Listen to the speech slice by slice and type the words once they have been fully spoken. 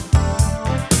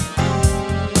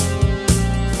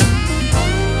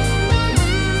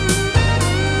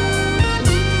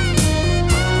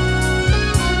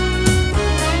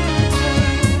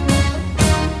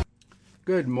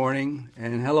Good morning,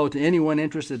 and hello to anyone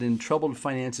interested in Troubled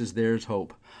Finances, There's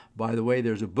Hope. By the way,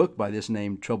 there's a book by this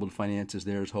name, Troubled Finances,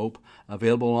 There's Hope,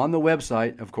 available on the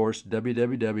website, of course,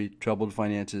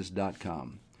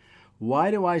 www.troubledfinances.com. Why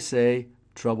do I say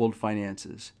troubled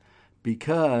finances?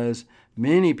 Because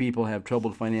many people have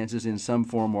troubled finances in some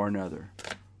form or another.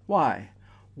 Why?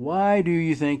 Why do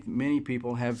you think many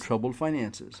people have troubled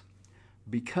finances?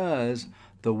 Because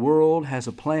the world has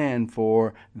a plan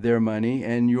for their money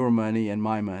and your money and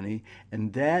my money,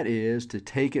 and that is to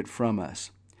take it from us.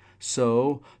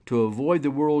 So, to avoid the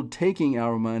world taking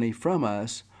our money from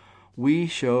us, we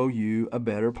show you a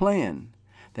better plan.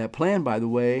 That plan, by the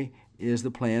way, is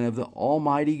the plan of the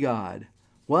Almighty God.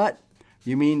 What?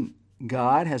 You mean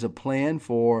God has a plan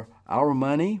for our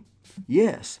money?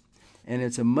 Yes, and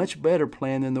it's a much better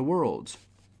plan than the world's.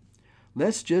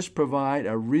 Let's just provide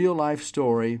a real-life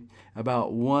story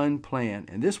about one plan,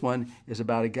 and this one is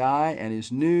about a guy and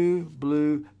his new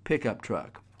blue pickup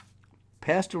truck.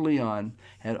 Pastor Leon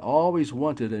had always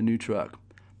wanted a new truck.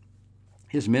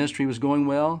 His ministry was going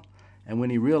well, and when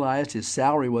he realized his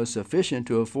salary was sufficient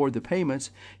to afford the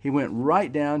payments, he went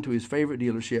right down to his favorite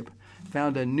dealership,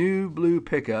 found a new blue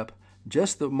pickup,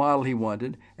 just the model he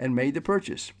wanted, and made the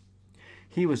purchase.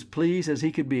 He was pleased as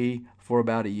he could be for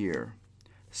about a year.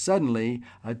 Suddenly,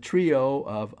 a trio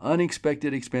of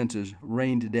unexpected expenses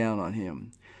rained down on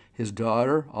him. His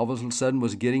daughter all of a sudden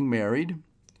was getting married.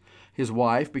 His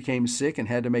wife became sick and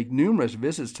had to make numerous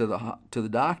visits to the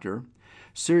doctor.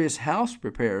 Serious house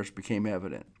repairs became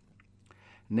evident.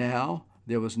 Now,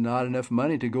 there was not enough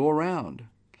money to go around.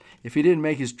 If he didn't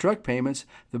make his truck payments,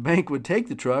 the bank would take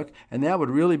the truck, and that would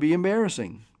really be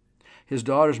embarrassing. His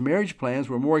daughter's marriage plans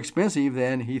were more expensive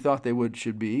than he thought they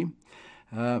should be.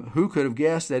 Who could have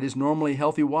guessed that his normally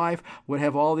healthy wife would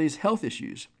have all these health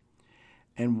issues?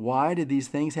 And why did these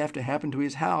things have to happen to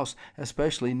his house,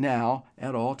 especially now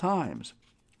at all times?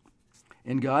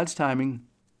 In God's timing,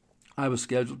 I was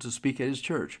scheduled to speak at his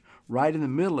church, right in the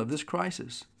middle of this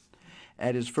crisis.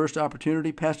 At his first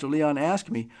opportunity, Pastor Leon asked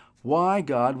me why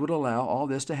God would allow all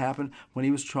this to happen when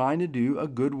he was trying to do a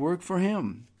good work for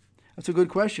him. That's a good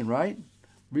question, right?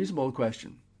 Reasonable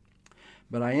question.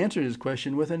 But I answered his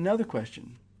question with another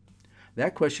question.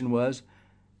 That question was,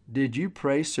 did you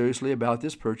pray seriously about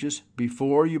this purchase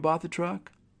before you bought the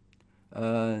truck?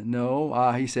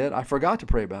 No, he said, I forgot to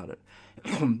pray about it.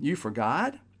 You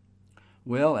forgot?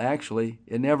 Well, actually,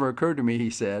 it never occurred to me, he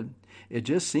said. It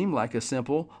just seemed like a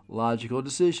simple, logical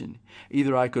decision.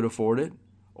 Either I could afford it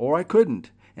or I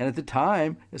couldn't. And at the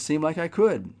time, it seemed like I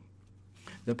could.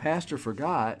 The pastor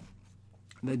forgot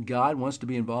that God wants to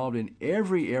be involved in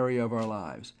every area of our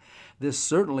lives. This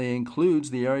certainly includes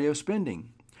the area of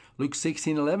spending. Luke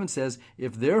 16:11 says,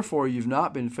 if therefore you've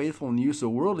not been faithful in the use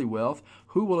of worldly wealth,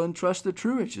 who will entrust the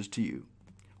true riches to you?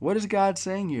 What is God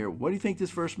saying here? What do you think this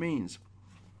verse means?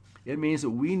 It means that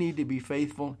we need to be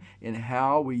faithful in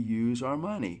how we use our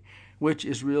money, which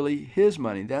is really His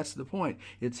money. That's the point.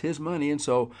 It's His money, and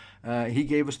so He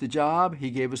gave us the job,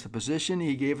 He gave us the position,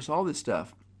 He gave us all this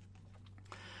stuff.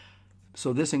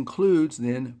 So this includes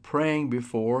then praying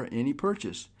before any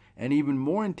purchase, and even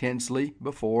more intensely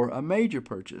before a major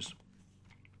purchase.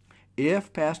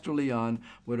 If Pastor Leon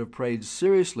would have prayed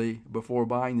seriously before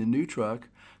buying the new truck,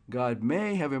 God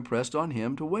may have impressed on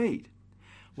him to wait.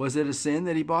 Was it a sin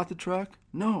that he bought the truck?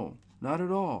 No, not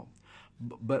at all.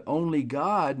 But only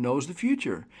God knows the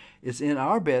future. It's in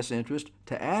our best interest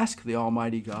to ask the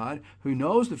Almighty God, who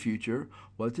knows the future,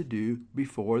 what to do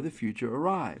before the future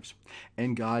arrives.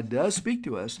 And God does speak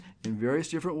to us in various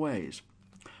different ways.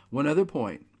 One other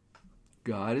point,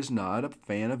 God is not a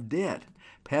fan of debt.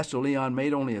 Pastor Leon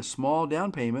made only a small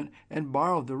down payment and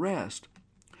borrowed the rest.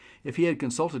 If he had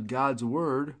consulted God's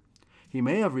Word, he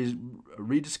may have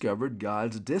rediscovered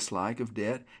God's dislike of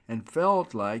debt and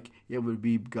felt like it would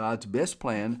be God's best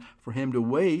plan for him to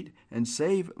wait and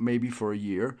save maybe for a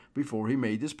year before he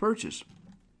made this purchase.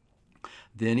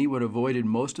 Then he would have avoided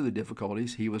most of the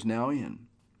difficulties he was now in.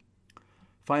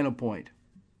 Final point.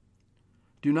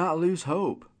 Do not lose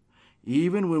hope.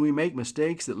 Even when we make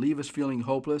mistakes that leave us feeling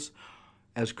hopeless,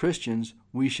 as Christians,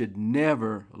 we should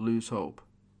never lose hope.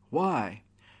 Why?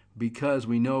 Because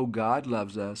we know God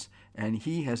loves us and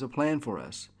He has a plan for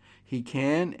us. He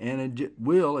can and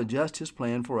will adjust His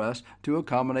plan for us to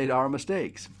accommodate our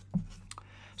mistakes.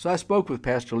 So I spoke with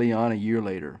Pastor Leon a year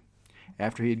later.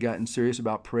 After he had gotten serious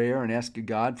about prayer and asked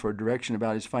God for direction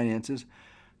about his finances,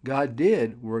 God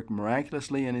did work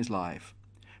miraculously in his life.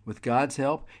 With God's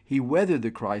help, he weathered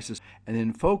the crisis and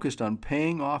then focused on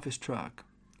paying off his truck.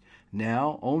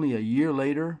 Now, only a year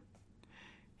later,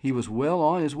 he was well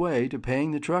on his way to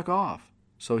paying the truck off,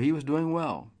 so he was doing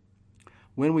well.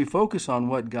 When we focus on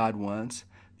what God wants,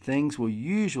 things will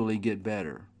usually get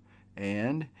better.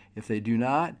 And if they do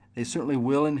not, they certainly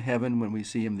will in heaven when we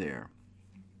see Him there.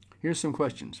 Here's some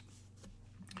questions.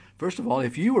 First of all,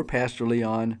 if you were Pastor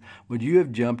Leon, would you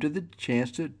have jumped at the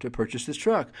chance to purchase this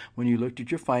truck? When you looked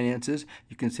at your finances,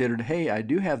 you considered, hey, I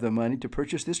do have the money to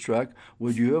purchase this truck.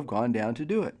 Would you have gone down to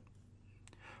do it?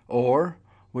 Or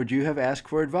would you have asked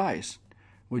for advice?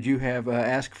 Would you have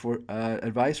asked for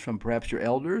advice from perhaps your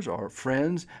elders or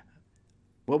friends?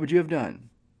 What would you have done?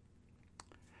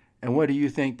 And what do you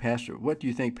think Pastor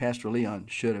Leon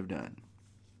should have done?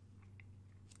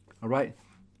 All right,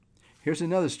 here's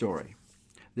another story.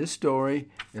 This story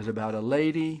is about a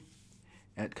lady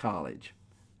at college,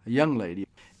 a young lady,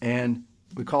 and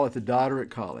we call it the daughter at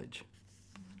college.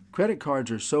 Credit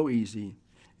cards are so easy,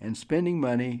 and spending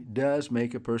money does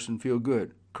make a person feel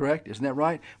good. Correct? Isn't that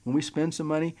right? When we spend some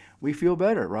money, we feel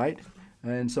better, right?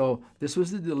 And so this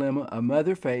was the dilemma a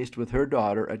mother faced with her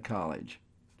daughter at college.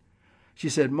 She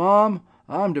said, "Mom,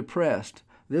 I'm depressed.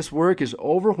 This work is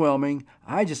overwhelming.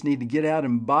 I just need to get out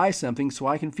and buy something so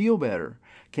I can feel better.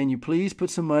 Can you please put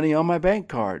some money on my bank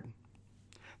card?"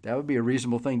 That would be a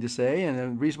reasonable thing to say, and a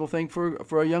reasonable thing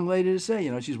for a young lady to say.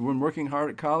 You know, she's been working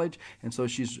hard at college, and so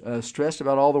she's stressed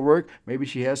about all the work. Maybe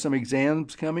she has some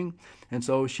exams coming, and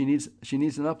so she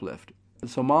needs an uplift.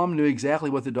 So Mom knew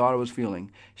exactly what the daughter was feeling.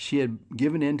 She had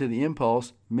given in to the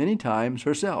impulse many times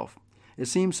herself. It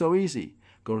seemed so easy.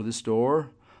 Go to the store,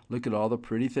 look at all the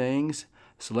pretty things,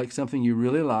 select something you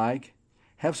really like,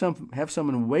 have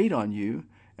someone wait on you,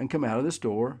 and come out of the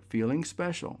store feeling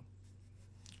special.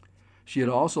 She had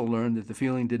also learned that the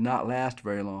feeling did not last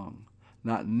very long,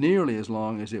 not nearly as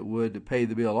long as it would to pay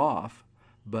the bill off,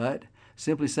 but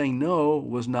simply saying no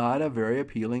was not a very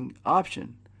appealing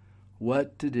option.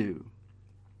 What to do?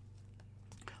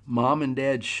 Mom and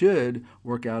Dad should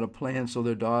work out a plan so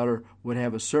their daughter would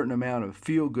have a certain amount of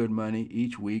feel-good money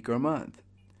each week or month.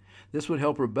 This would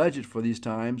help her budget for these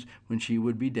times when she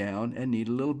would be down and need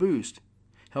a little boost,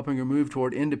 helping her move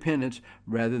toward independence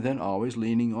rather than always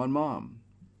leaning on Mom.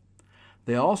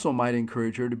 They also might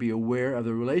encourage her to be aware of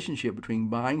the relationship between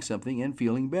buying something and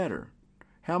feeling better.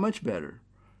 How much better?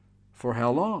 For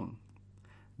how long?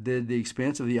 Did the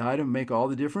expense of the item make all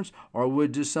the difference, or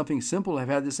would just something simple have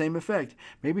had the same effect?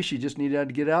 Maybe she just needed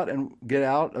to get out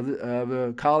of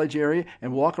the college area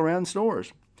and walk around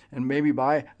stores and maybe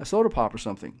buy a soda pop or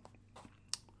something.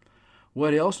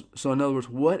 What else? So in other words,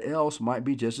 what else might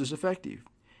be just as effective?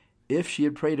 If she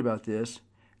had prayed about this,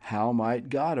 how might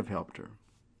God have helped her?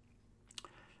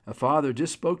 A father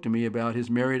just spoke to me about his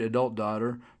married adult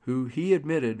daughter, who he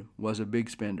admitted was a big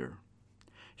spender.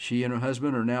 She and her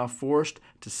husband are now forced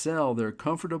to sell their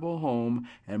comfortable home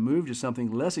and move to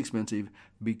something less expensive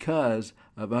because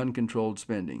of uncontrolled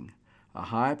spending, a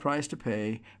high price to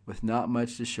pay with not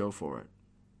much to show for it.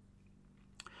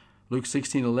 Luke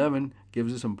 16:11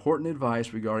 gives us important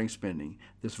advice regarding spending.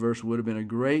 This verse would have been a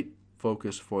great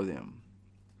focus for them.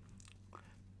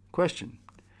 Question: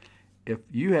 if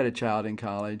you had a child in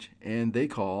college and they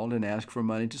called and asked for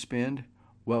money to spend,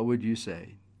 what would you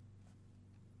say?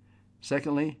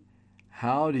 Secondly,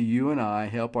 how do you and I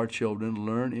help our children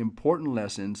learn important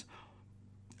lessons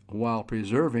while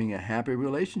preserving a happy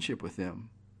relationship with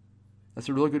them? That's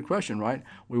a really good question, right?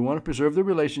 We want to preserve the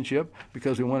relationship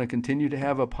because we want to continue to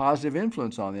have a positive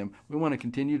influence on them. We want to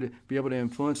continue to be able to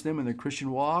influence them in their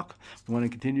Christian walk. We want to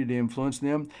continue to influence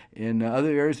them in other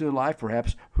areas of their life,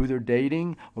 perhaps who they're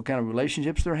dating, what kind of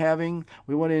relationships they're having.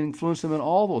 We want to influence them in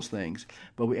all those things.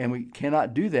 But we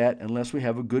cannot do that unless we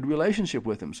have a good relationship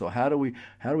with them. So how do we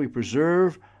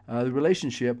preserve the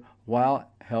relationship while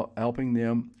helping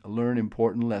them learn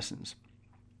important lessons?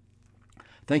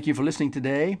 Thank you for listening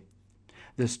today.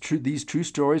 These true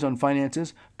stories on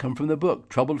finances come from the book,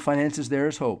 Troubled Finances, There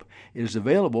Is Hope. It is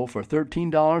available for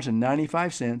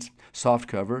 $13.95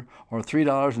 softcover or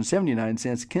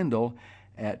 $3.79 Kindle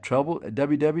at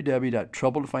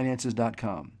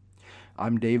www.troubledfinances.com.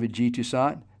 I'm David G.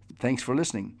 Toussaint. Thanks for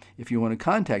listening. If you want to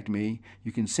contact me,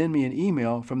 you can send me an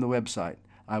email from the website.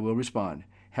 I will respond.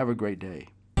 Have a great day.